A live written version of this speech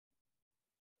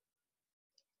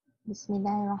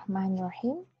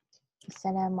Bismillahirrahmanirrahim.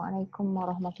 Assalamualaikum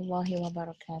warahmatullahi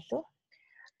wabarakatuh.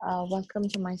 Welcome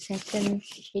to my second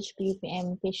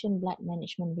PBM patient blood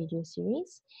management video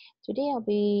series. Today I'll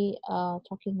be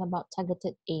talking about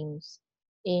targeted aims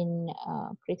in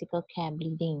critical care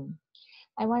bleeding.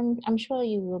 I'm sure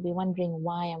you will be wondering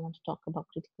why I want to talk about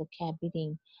critical care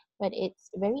bleeding, but it's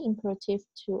very imperative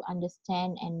to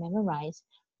understand and memorize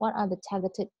what are the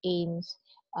targeted aims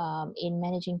in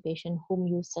managing patients whom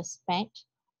you suspect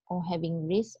or having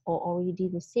risk or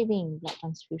already receiving blood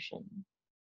transfusion.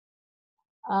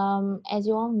 As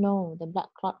you all know, the blood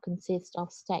clot consists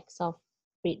of stacks of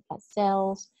red blood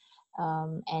cells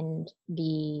and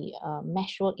the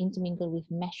meshwork intermingled with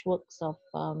meshworks of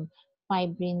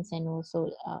fibrins and also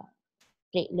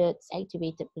platelets,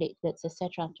 activated platelets,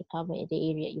 etc. to cover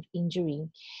the area of injury.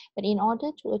 But in order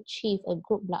to achieve a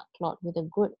good blood clot with a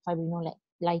good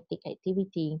fibrinolytic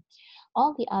activity,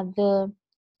 all the other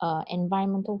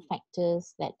environmental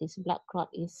factors that this blood clot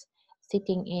is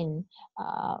sitting in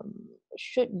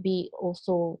should be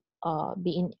also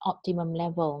be in optimum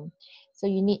level. So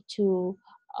you need to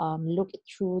look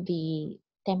through the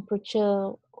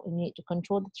temperature. You need to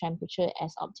control the temperature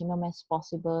as optimum as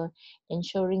possible,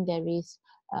 ensuring there is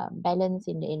balance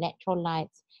in the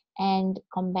electrolytes and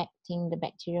combating the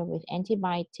bacteria with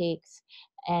antibiotics,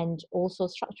 and also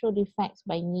structural defects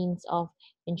by means of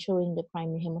ensuring the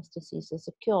primary hemostasis is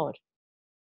secured.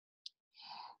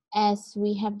 As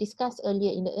we have discussed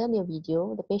earlier in the earlier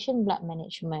video, the patient blood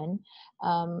management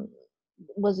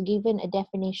was given a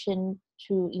definition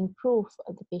to improve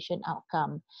the patient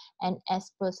outcome. And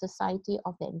as per Society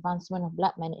of the Advancement of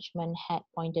Blood Management had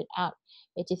pointed out,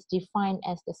 it is defined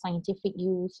as the scientific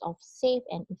use of safe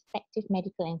and effective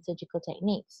medical and surgical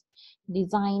techniques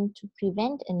designed to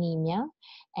prevent anemia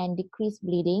and decrease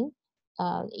bleeding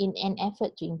in an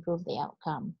effort to improve the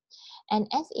outcome. And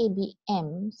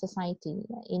SABM Society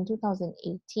in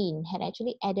 2018 had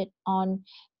actually added on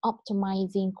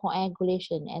optimizing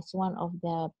coagulation as one of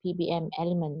the PBM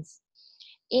elements.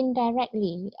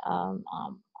 Indirectly,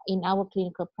 in our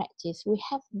clinical practice, we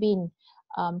have been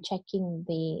checking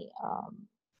the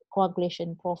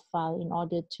coagulation profile in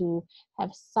order to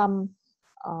have some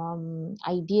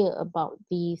idea about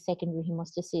the secondary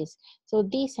hemostasis. So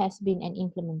this has been an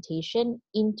implementation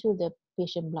into the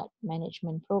patient blood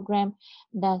management program.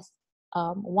 Thus,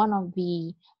 one of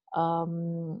the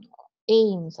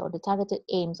aims or the targeted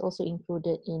aims also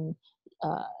included in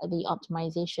the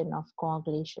optimization of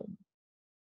coagulation.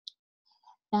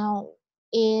 Now,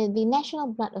 in the National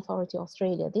Blood Authority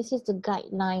Australia, this is the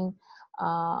guideline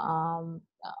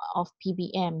of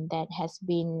PBM that has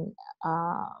been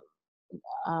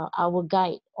our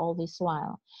guide all this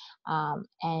while,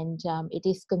 it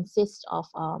is consists of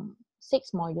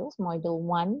 6 modules. Module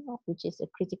 1, which is a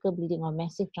critical bleeding or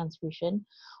massive transfusion.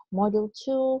 Module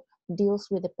 2 deals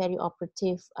with the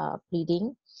perioperative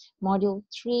bleeding. Module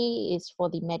 3 is for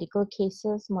the medical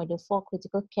cases. Module 4,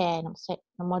 critical care, and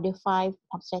Module 5,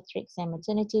 obstetrics and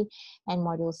maternity, and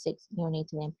Module 6,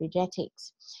 neonatal and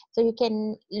pediatrics. So you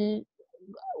can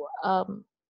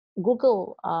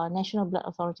Google National Blood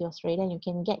Authority Australia, and you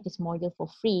can get this module for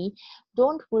free.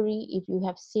 Don't worry if you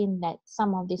have seen that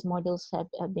some of these modules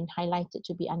have been highlighted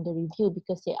to be under review,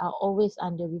 because they are always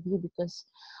under review, because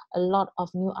a lot of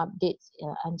new updates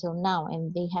until now,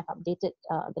 and they have updated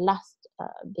the last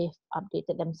they've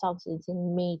updated themselves since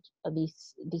in May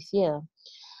this year.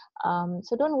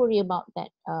 So don't worry about that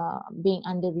being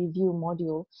under review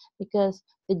module, because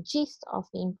the gist of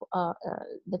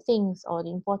the things or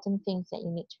the important things that you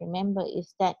need to remember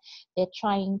is that they're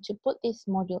trying to put this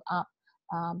module up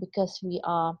because we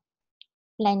are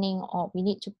planning, or we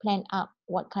need to plan up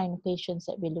what kind of patients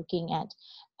that we're looking at,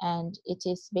 and it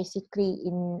is basically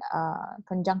in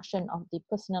conjunction of the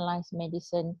personalized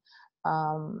medicine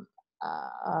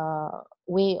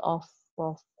way of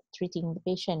treating the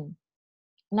patient.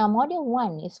 Now, module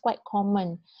 1 is quite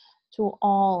common to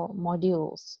all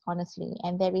modules, honestly,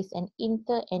 and there is an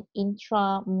inter and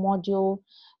intra-module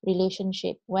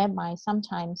relationship whereby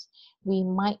sometimes we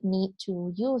might need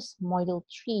to use module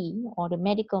 3 or the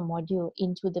medical module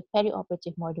into the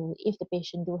perioperative module if the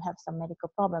patient do have some medical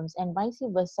problems, and vice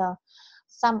versa.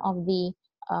 Some of the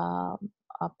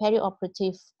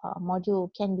perioperative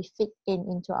module can be fit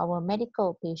into our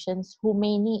medical patients who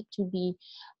may need to be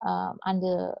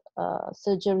under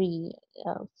surgery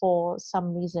for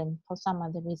some reason, for some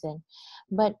other reason.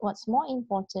 But what's more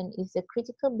important is the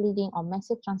critical bleeding or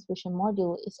massive transfusion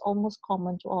module is almost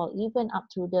common to all, even up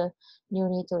to the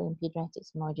neonatal and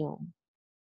pediatrics module.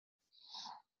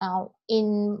 Now,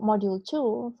 in module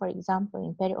 2, for example,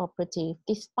 in perioperative,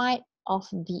 despite of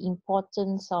the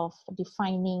importance of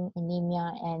defining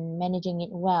anemia and managing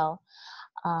it well,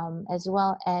 as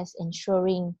well as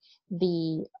ensuring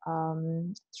the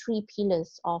three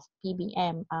pillars of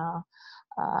PBM are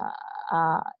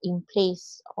in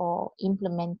place or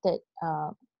implemented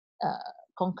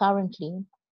concurrently,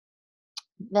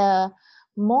 the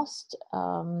most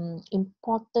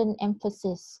important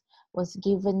emphasis was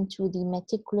given to the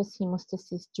meticulous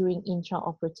hemostasis during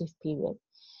intraoperative period.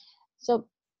 So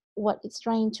what it's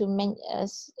trying to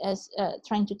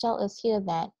trying to tell us here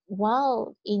that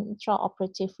while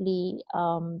intraoperatively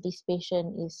this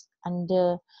patient is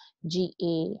under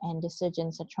GA and the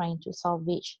surgeons are trying to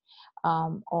salvage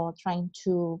or trying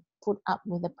to put up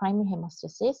with the primary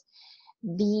hemostasis,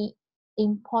 the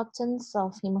importance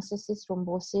of hemostasis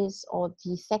thrombosis or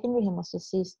the secondary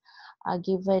hemostasis are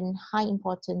given high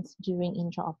importance during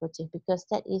intraoperative, because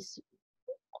that is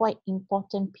quite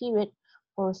important period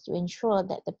for us to ensure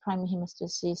that the primary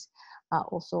hemostasis are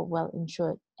also well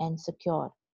ensured and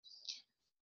secured.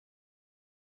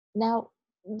 Now,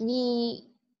 the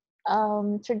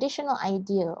traditional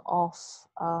idea of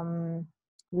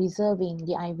reserving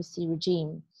the IVC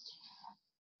regime,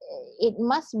 it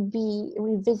must be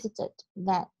revisited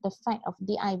that the fact of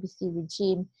the IVC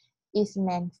regime is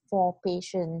meant for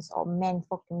patients or meant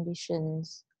for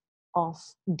conditions of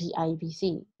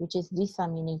DIVC, which is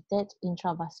disseminated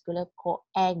intravascular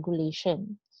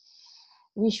coagulation.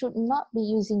 We should not be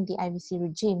using the IVC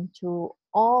regime to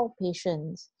all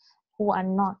patients who are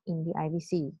not in the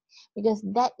IVC, because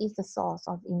that is the source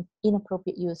of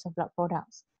inappropriate use of blood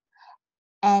products.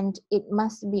 And it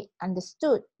must be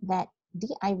understood that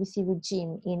the IVC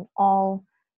regime in all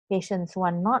patients who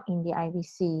are not in the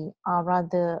IVC are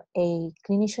rather a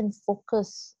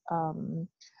clinician-focused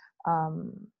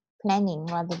planning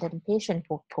rather than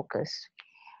patient-focused.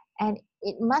 And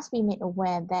it must be made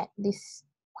aware that this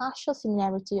partial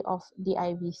similarity of the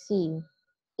IVC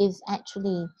is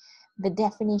actually the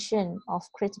definition of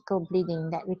critical bleeding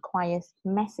that requires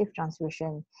massive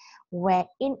transfusion, where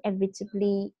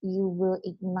inevitably you will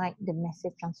ignite the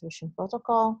massive transfusion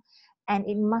protocol, and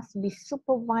it must be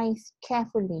supervised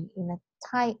carefully in a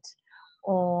tight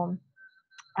or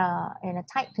in a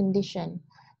tight condition,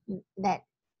 that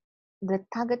the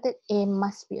targeted aim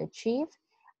must be achieved.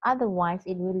 Otherwise,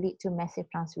 it will lead to massive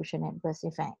transfusion adverse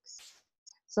effects.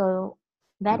 So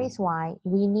that is why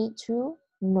we need to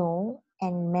know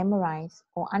and memorize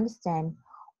or understand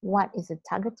what is the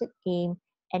targeted aim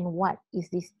and what is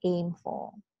this aim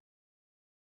for.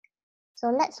 So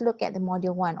let's look at the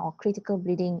module 1, or critical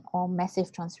bleeding or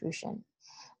massive transfusion.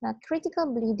 Now,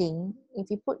 critical bleeding, if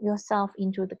you put yourself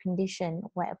into the condition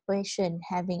where a patient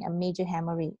having a major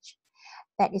hemorrhage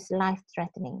that is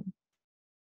life-threatening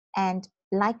and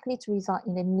likely to result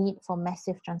in the need for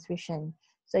massive transfusion.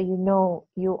 So you know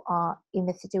you are in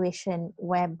the situation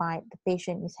whereby the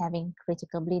patient is having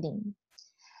critical bleeding.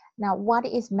 Now, what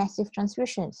is massive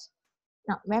transfusions?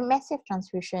 Now, massive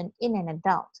transfusion in an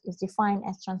adult is defined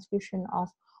as transfusion of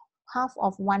half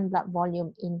of one blood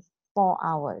volume in 4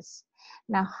 hours.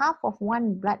 Now, half of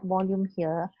one blood volume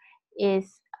here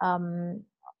is pertaining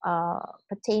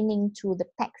to the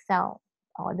PEG cell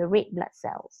or the red blood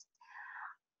cells.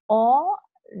 Or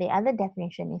the other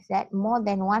definition is that more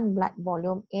than one blood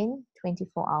volume in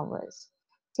 24 hours.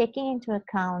 Taking into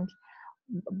account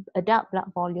adult blood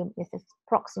volume is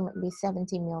approximately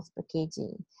 70 mL per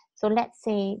kg. So let's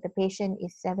say the patient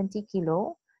is 70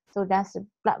 kilo, so that's the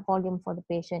blood volume for the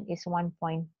patient is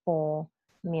 1.4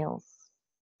 mL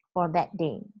for that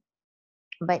day.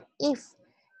 But if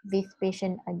this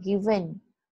patient are given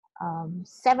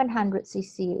 700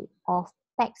 cc of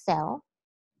PEG cell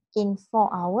in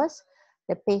 4 hours,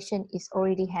 the patient is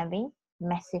already having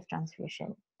massive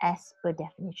transfusion as per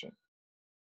definition.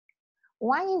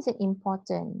 Why is it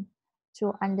important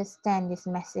to understand this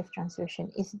massive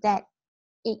transfusion? Is that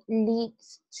it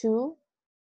leads to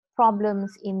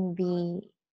problems in the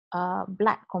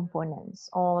blood components,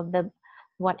 or the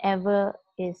whatever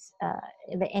is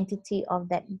the entity of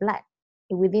that blood.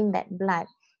 Within that blood,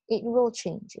 it will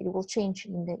change. It will change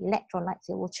in the electrolytes.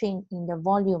 It will change in the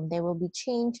volume. There will be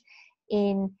change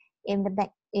in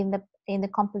the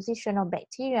composition of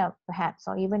bacteria, perhaps,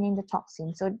 or even in the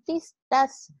toxin. So this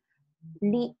does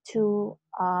lead to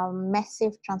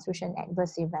massive transfusion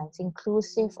adverse events,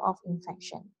 inclusive of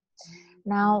infection.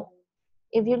 Now,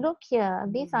 if you look here,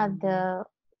 these are the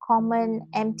common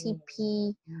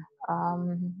MTP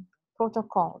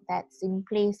protocol that's in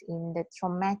place in the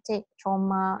trauma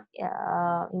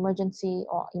emergency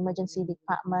or emergency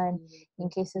department in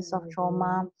cases of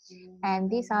trauma. And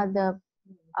these are the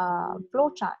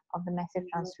flowchart of the massive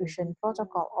transfusion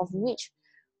protocol, of which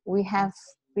we have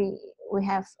we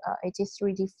have it is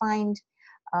redefined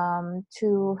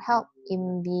to help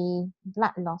in the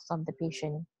blood loss of the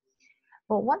patient.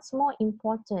 But what's more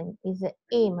important is the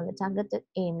aim, the targeted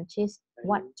aim, which is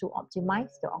what to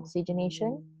optimize the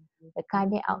oxygenation, the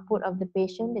cardiac output of the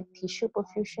patient, the tissue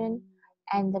perfusion,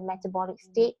 and the metabolic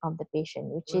state of the patient,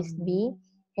 which is the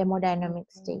hemodynamic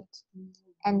state.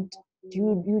 And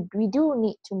we do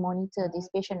need to monitor this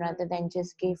patient rather than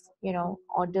just give,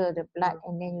 order the blood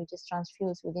and then you just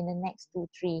transfuse within the next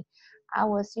 2-3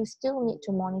 hours. You still need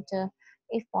to monitor,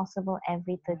 if possible,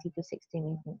 every 30 to 60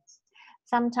 minutes.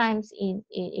 Sometimes in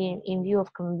view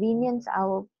of convenience, I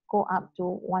will go up to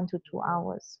 1 to 2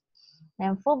 hours.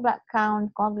 And full blood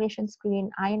count, coagulation screen,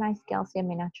 ionized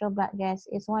calcium, and natural blood gas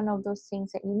is one of those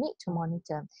things that you need to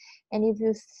monitor. And if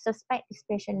you suspect this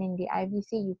patient in the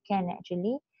IVC, you can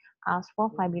actually ask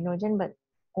for fibrinogen, but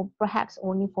or perhaps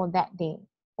only for that day,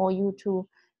 for you to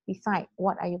decide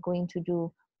what are you going to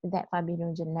do with that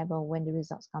fibrinogen level when the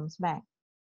results comes back.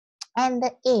 And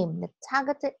the aim, the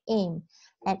targeted aim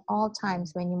at all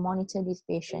times when you monitor this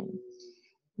patient,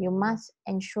 you must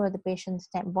ensure the patient's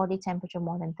body temperature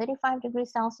more than 35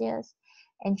 degrees Celsius,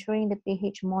 ensuring the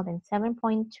pH more than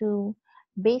 7.2,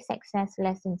 base excess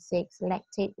less than 6,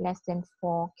 lactate less than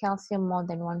 4, calcium more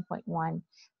than 1.1,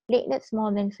 platelets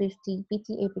more than 50,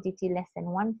 PTA, PTT less than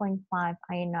 1.5,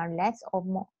 INR less or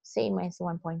more, same as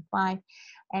 1.5,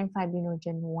 and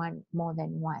fibrinogen 1 more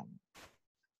than 1.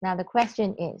 Now the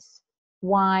question is,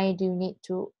 why do you need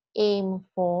to aim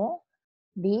for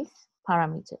these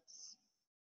parameters?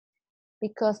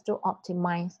 Because to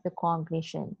optimize the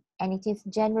coagulation, and it is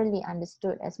generally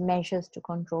understood as measures to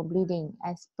control bleeding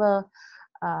as per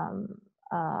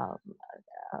a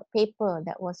paper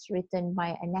that was written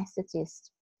by anesthetist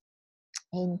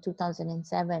in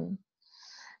 2007.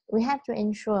 We have to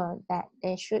ensure that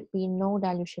there should be no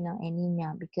dilutional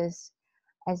anemia because,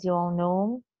 as you all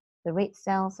know, the red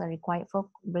cells are required for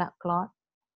blood clot,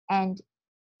 and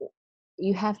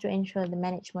you have to ensure the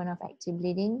management of active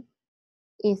bleeding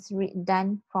is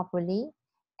done properly,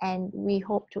 and we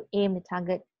hope to aim the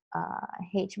target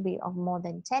HB of more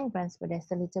than 10 grams per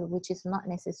deciliter, which is not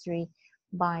necessary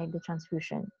by the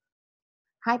transfusion.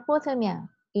 Hypothermia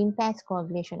impairs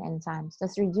coagulation enzymes,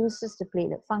 thus reduces the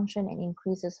platelet function and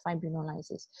increases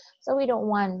fibrinolysis. So we don't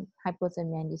want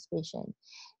hypothermia in this patient.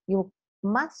 You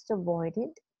must avoid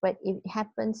it, but if it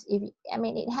happens,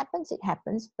 it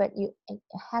happens, but you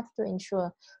have to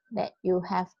ensure that you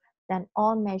have done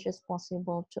all measures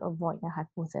possible to avoid the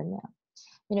hypothermia.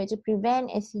 To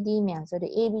prevent acidemia, so the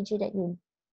ABG that you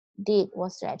did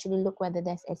was to actually look whether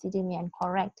there's acidemia and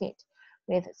correct it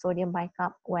with sodium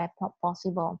bicarb where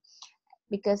possible,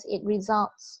 because it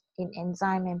results in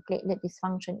enzyme and platelet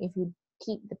dysfunction if you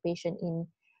keep the patient in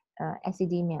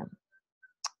acidemia.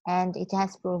 And it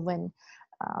has proven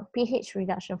pH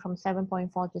reduction from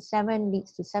 7.4 to 7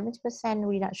 leads to 70%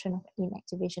 reduction of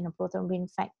inactivation of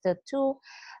prothrombin factor 2,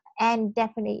 and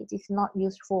definitely it is not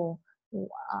useful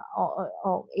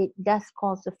or it does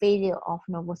cause the failure of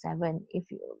Novo 7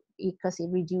 because it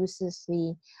reduces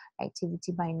the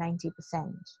activity by 90%.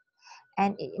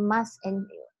 And it must,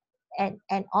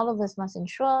 and all of us must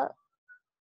ensure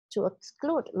to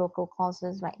exclude local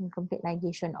causes like incomplete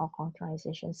ligation or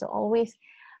cauterization. So always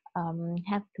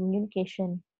have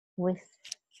communication with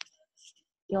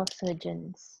your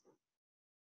surgeons.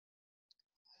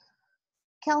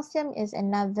 Calcium is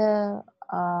another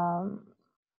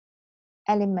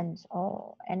element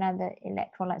or another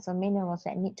electrolytes or minerals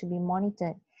that need to be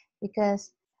monitored,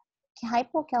 because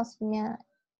hypocalcemia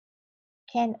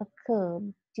can occur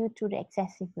due to the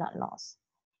excessive blood loss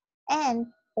and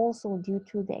also due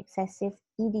to the excessive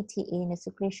EDTA in the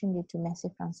circulation due to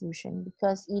massive transfusion,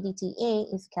 because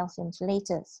EDTA is calcium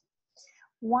chelators.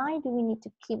 Why do we need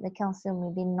to keep the calcium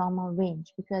within normal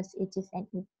range? Because it is an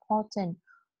important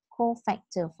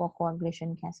cofactor for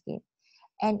coagulation cascade.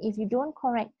 And if you don't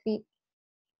correctly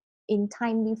in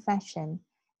timely fashion,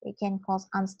 it can cause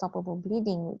unstoppable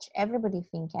bleeding, which everybody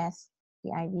thinks as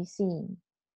the IVC.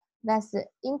 Thus, the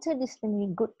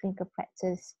interdisciplinary good clinical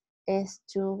practice is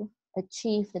to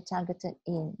achieve the targeted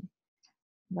aim.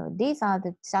 Now, these are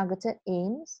the targeted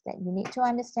aims that you need to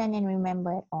understand and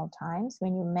remember at all times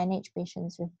when you manage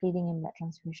patients with bleeding and blood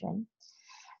transfusion.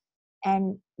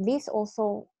 And these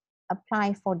also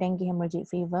apply for dengue hemorrhagic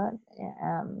fever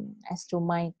as to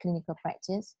my clinical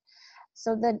practice.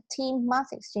 So the team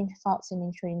must exchange thoughts in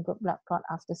ensuring good blood clot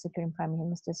after securing primary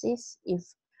hemostasis if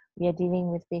we are dealing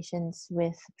with patients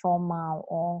with trauma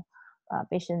or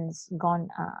patients gone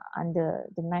under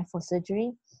the knife for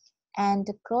surgery. And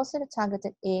the closer the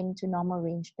targeted aim to normal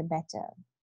range, the better.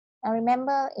 Now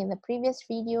remember, in the previous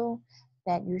video,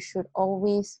 that you should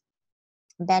always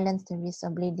balance the risk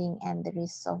of bleeding and the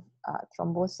risk of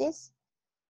thrombosis.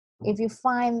 If you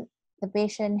find the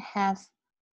patient have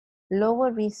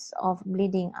lower risk of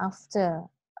bleeding after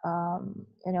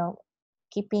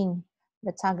keeping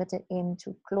the targeted aim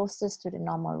to closest to the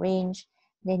normal range,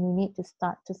 then you need to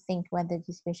start to think whether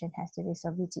this patient has the risk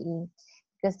of VTE,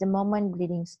 because the moment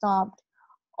bleeding stopped,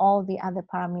 all the other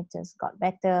parameters got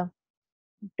better.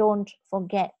 Don't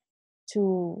forget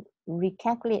to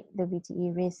recalculate the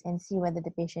VTE risk and see whether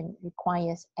the patient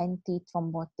requires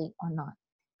antithrombotic or not,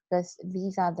 because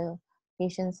these are the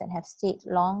patients that have stayed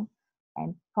long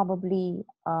and probably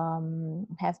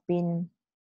have been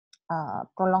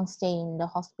prolonged stay in the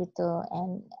hospital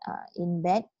and in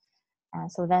bed.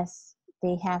 So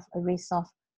they have a risk of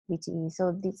VTE.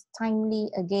 So this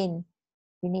timely, again,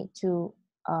 you need to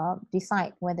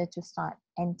decide whether to start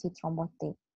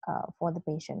antithrombotic for the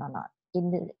patient or not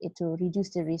to reduce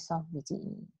the risk of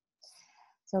VTE.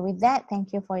 So with that,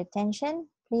 thank you for your attention.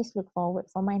 Please look forward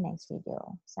for my next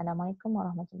video. Assalamualaikum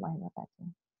warahmatullahi wabarakatuh.